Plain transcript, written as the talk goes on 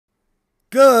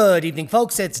Good evening,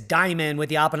 folks. It's Diamond with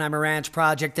the Oppenheimer Ranch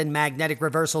Project and Magnetic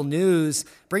Reversal News,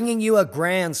 bringing you a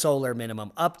grand solar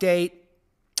minimum update.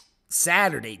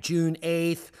 Saturday, June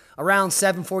 8th, around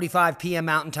 7:45 p.m.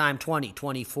 Mountain Time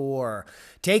 2024.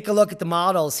 Take a look at the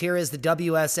models. Here is the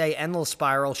WSA Enlil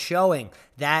spiral showing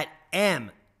that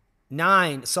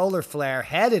M9 solar flare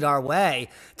headed our way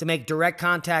to make direct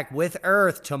contact with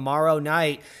Earth tomorrow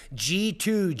night.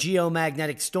 G2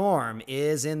 geomagnetic storm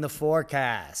is in the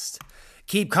forecast.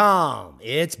 Keep calm.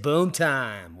 It's boom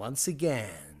time once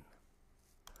again.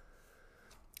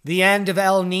 The end of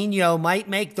El Nino might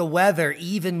make the weather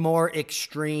even more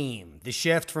extreme. The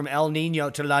shift from El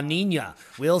Nino to La Nina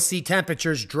will see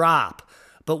temperatures drop.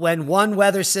 But when one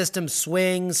weather system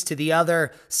swings to the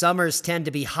other, summers tend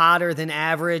to be hotter than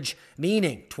average,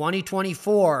 meaning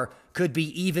 2024 could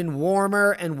be even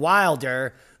warmer and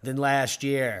wilder than last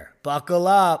year. Buckle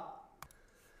up.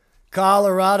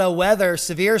 Colorado weather.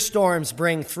 Severe storms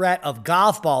bring threat of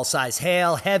golf ball size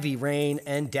hail, heavy rain,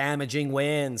 and damaging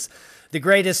winds. The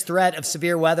greatest threat of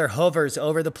severe weather hovers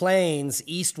over the plains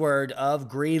eastward of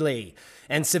Greeley.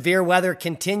 And severe weather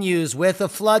continues with a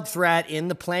flood threat in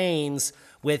the plains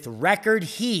with record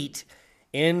heat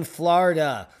in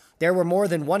Florida. There were more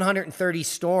than 130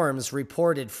 storms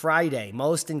reported Friday,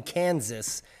 most in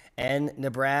Kansas and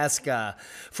Nebraska.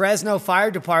 Fresno Fire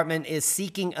Department is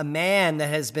seeking a man that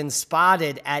has been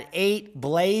spotted at 8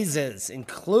 blazes,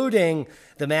 including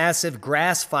the massive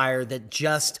grass fire that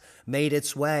just made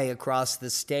its way across the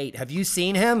state. Have you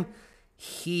seen him?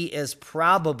 He is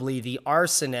probably the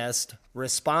arsonist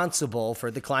responsible for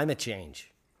the climate change.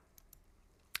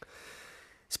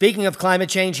 Speaking of climate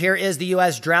change, here is the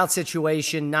U.S. drought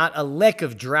situation. Not a lick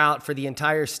of drought for the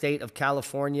entire state of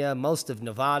California. Most of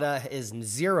Nevada is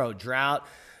zero drought.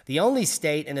 The only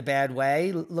state in a bad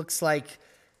way looks like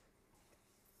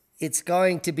it's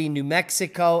going to be New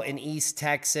Mexico and East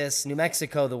Texas. New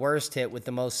Mexico, the worst hit with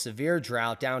the most severe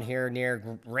drought down here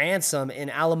near Ransom in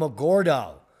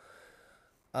Alamogordo.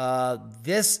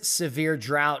 This severe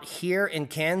drought here in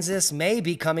Kansas may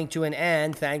be coming to an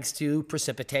end thanks to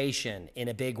precipitation in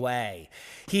a big way.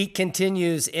 Heat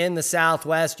continues in the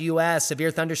southwest U.S.,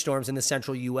 severe thunderstorms in the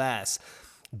central U.S.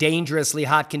 Dangerously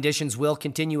hot conditions will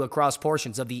continue across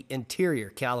portions of the interior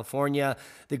California,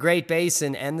 the Great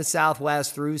Basin, and the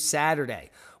Southwest through Saturday.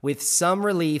 With some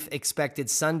relief expected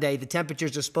Sunday, the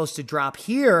temperatures are supposed to drop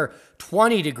here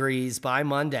 20 degrees by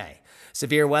Monday.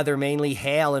 Severe weather, mainly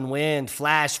hail and wind,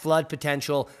 flash flood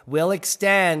potential will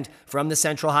extend from the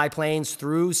central high plains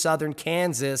through southern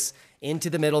Kansas into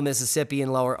the middle Mississippi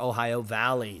and lower Ohio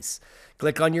valleys.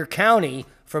 Click on your county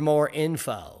for more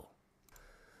info.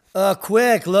 A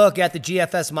quick look at the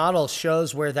GFS model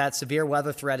shows where that severe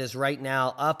weather threat is right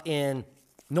now up in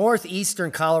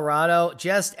northeastern Colorado,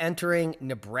 just entering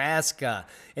Nebraska.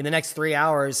 In the next 3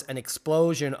 hours, an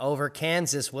explosion over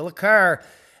Kansas will occur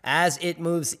as it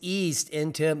moves east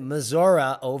into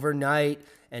Missouri overnight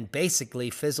and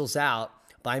basically fizzles out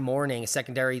by morning. A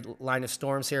secondary line of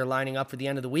storms here lining up for the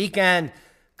end of the weekend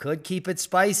could keep it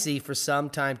spicy for some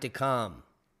time to come.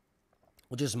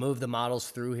 We'll just move the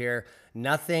models through here.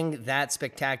 Nothing that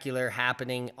spectacular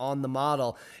happening on the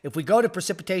model. If we go to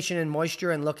precipitation and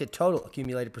moisture and look at total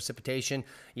accumulated precipitation,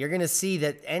 you're going to see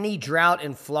that any drought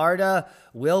in Florida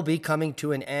will be coming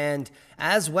to an end,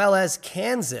 as well as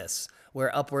Kansas,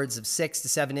 where upwards of 6 to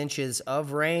 7 inches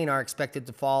of rain are expected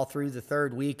to fall through the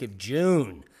third week of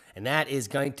June. And that is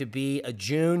going to be a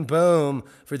June boom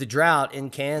for the drought in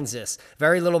Kansas.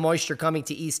 Very little moisture coming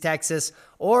to East Texas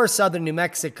or southern New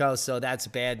Mexico, so that's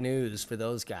bad news for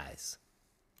those guys.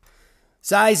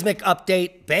 Seismic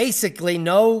update, basically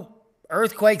no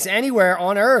earthquakes anywhere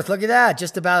on Earth. Look at that,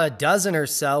 just about a dozen or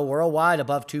so worldwide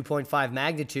above 2.5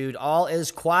 magnitude. All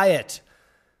is quiet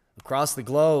across the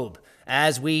globe.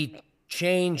 As we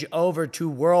change over to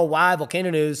worldwide volcano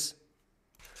news.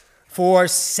 For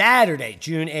Saturday,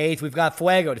 June 8th, we've got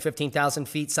Fuego to 15,000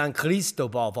 feet, San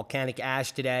Cristobal volcanic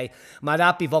ash today.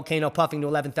 Marapi volcano puffing to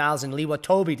 11,000,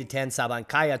 Liwatobi to 10,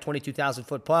 Sabancaya 22,000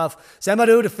 foot puff,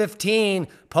 Semaru to 15,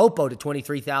 Popo to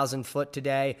 23,000 foot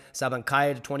today,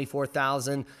 Sabancaya to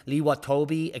 24,000,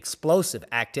 Liwatobi explosive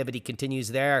activity continues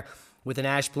there with an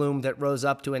ash plume that rose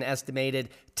up to an estimated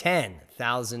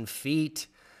 10,000 feet.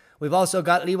 We've also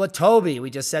got Liwatobi.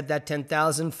 We just said that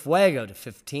 10,000. Fuego to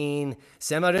 15.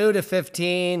 Semaru to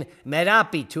 15.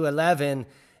 Merapi to 11.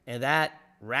 And that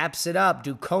wraps it up.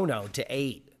 Dukono to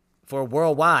 8 for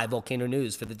worldwide volcano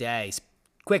news for the day.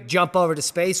 Quick jump over to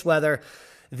space weather.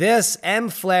 This M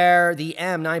flare, the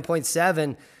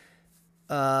M9.7,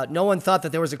 no one thought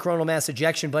that there was a coronal mass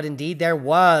ejection, but indeed there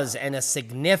was, and a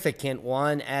significant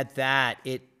one at that.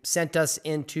 It sent us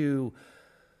into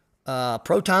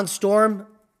Proton storm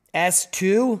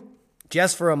S2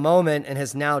 just for a moment and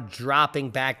is now dropping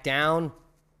back down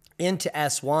into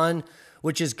S1,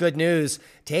 which is good news.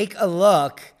 Take a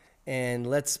look and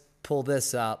let's pull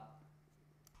this up.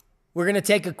 We're going to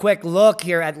take a quick look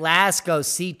here at LASCO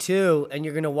C2, and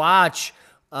you're going to watch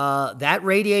that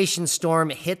radiation storm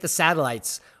hit the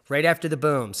satellites right after the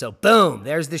boom. So boom,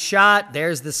 there's the shot,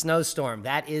 there's the snowstorm.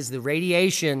 That is the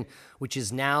radiation which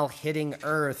is now hitting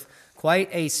Earth. Quite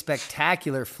a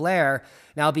spectacular flare.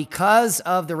 Now, because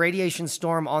of the radiation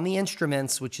storm on the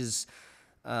instruments, which is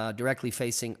directly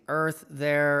facing Earth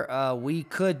there, we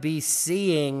could be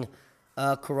seeing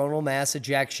coronal mass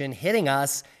ejection hitting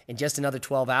us in just another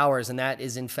 12 hours. And that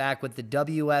is, in fact, what the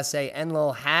WSA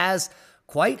Enlil has.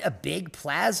 Quite a big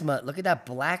plasma. Look at that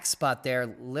black spot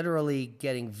there, literally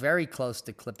getting very close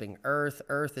to clipping Earth.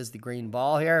 Earth is the green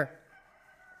ball here.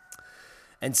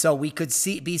 And so we could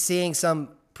be seeing some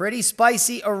pretty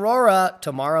spicy aurora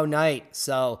tomorrow night.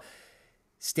 So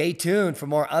stay tuned for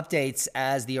more updates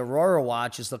as the aurora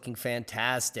watch is looking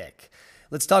fantastic.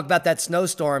 Let's talk about that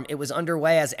snowstorm. It was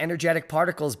underway as energetic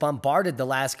particles bombarded the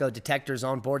LASCO detectors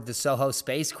on board the SOHO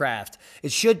spacecraft.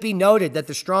 It should be noted that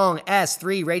the strong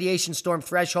S3 radiation storm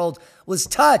threshold was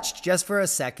touched just for a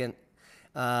second.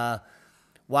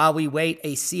 While we wait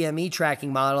a CME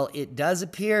tracking model, it does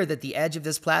appear that the edge of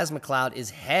this plasma cloud is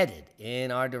headed in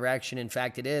our direction. In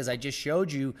fact, it is. I just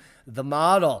showed you the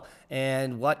model.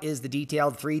 And what is the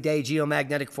detailed 3-day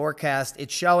geomagnetic forecast?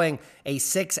 It's showing a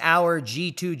 6-hour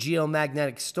G2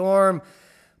 geomagnetic storm,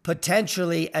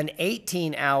 potentially an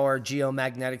 18-hour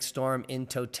geomagnetic storm in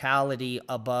totality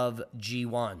above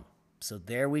G1. So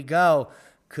there we go.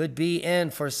 Could be in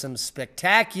for some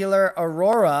spectacular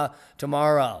aurora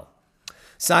tomorrow.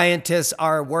 Scientists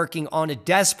are working on a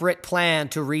desperate plan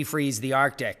to refreeze the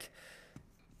Arctic.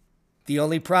 The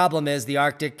only problem is the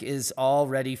Arctic is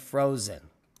already frozen.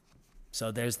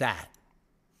 So there's that.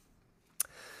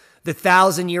 The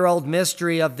 1,000-year-old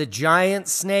mystery of the giant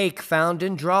snake found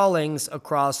in drawings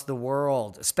across the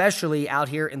world, especially out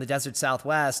here in the desert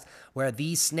Southwest, where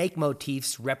these snake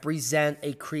motifs represent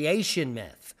a creation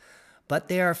myth. But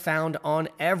they are found on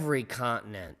every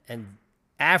continent, and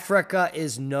Africa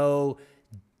is no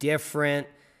different,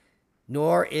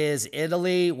 nor is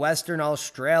Italy, Western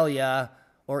Australia,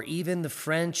 or even the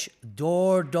French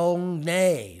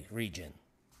Dordogne region.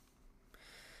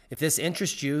 If this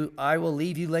interests you, I will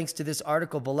leave you links to this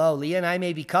article below. Leah and I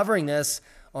may be covering this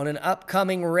on an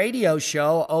upcoming radio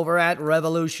show over at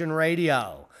Revolution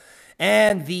Radio.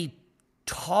 And the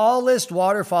tallest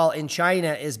waterfall in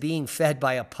China is being fed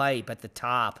by a pipe at the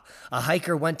top. A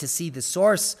hiker went to see the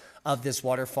source of this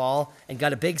waterfall and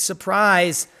got a big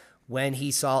surprise when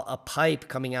he saw a pipe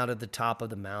coming out of the top of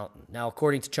the mountain. Now,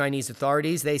 according to Chinese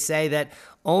authorities, they say that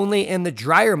only in the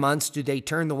drier months do they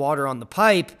turn the water on the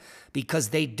pipe because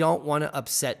they don't want to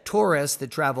upset tourists that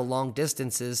travel long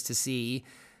distances to see,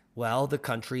 well, the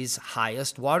country's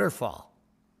highest waterfall,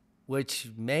 which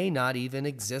may not even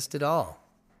exist at all,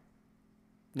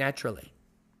 naturally.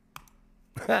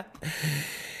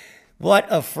 What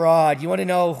a fraud. You want to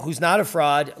know who's not a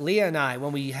fraud? Leah and I,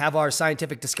 when we have our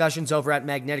scientific discussions over at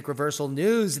Magnetic Reversal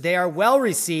News, they are well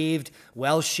received,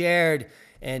 well shared,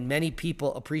 and many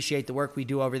people appreciate the work we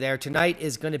do over there. Tonight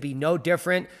is going to be no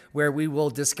different, where we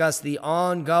will discuss the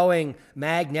ongoing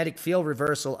magnetic field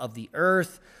reversal of the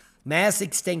Earth, mass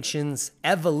extinctions,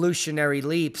 evolutionary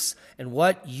leaps, and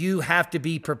what you have to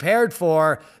be prepared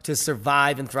for to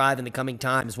survive and thrive in the coming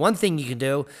times. One thing you can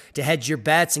do to hedge your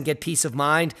bets and get peace of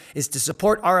mind is to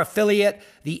support our affiliate,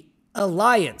 the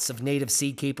Alliance of Native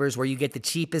Seed Keepers, where you get the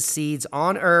cheapest seeds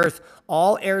on Earth,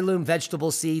 all heirloom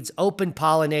vegetable seeds, open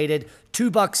pollinated,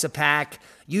 $2 a pack.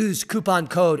 Use coupon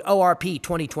code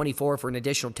ORP2024 for an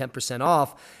additional 10%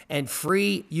 off and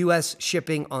free U.S.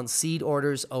 shipping on seed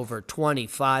orders over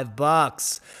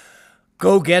 $25.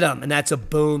 Go get them, and that's a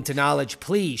boom to knowledge.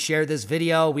 Please share this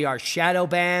video. We are shadow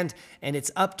banned, and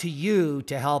it's up to you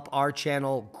to help our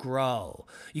channel grow.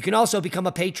 You can also become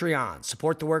a Patreon,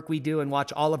 support the work we do, and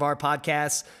watch all of our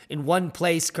podcasts in one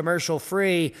place, commercial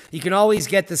free. You can always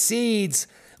get the seeds.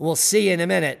 We'll see you in a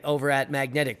minute over at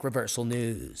Magnetic Reversal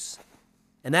News.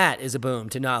 And that is a boom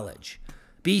to knowledge.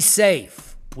 Be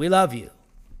safe. We love you.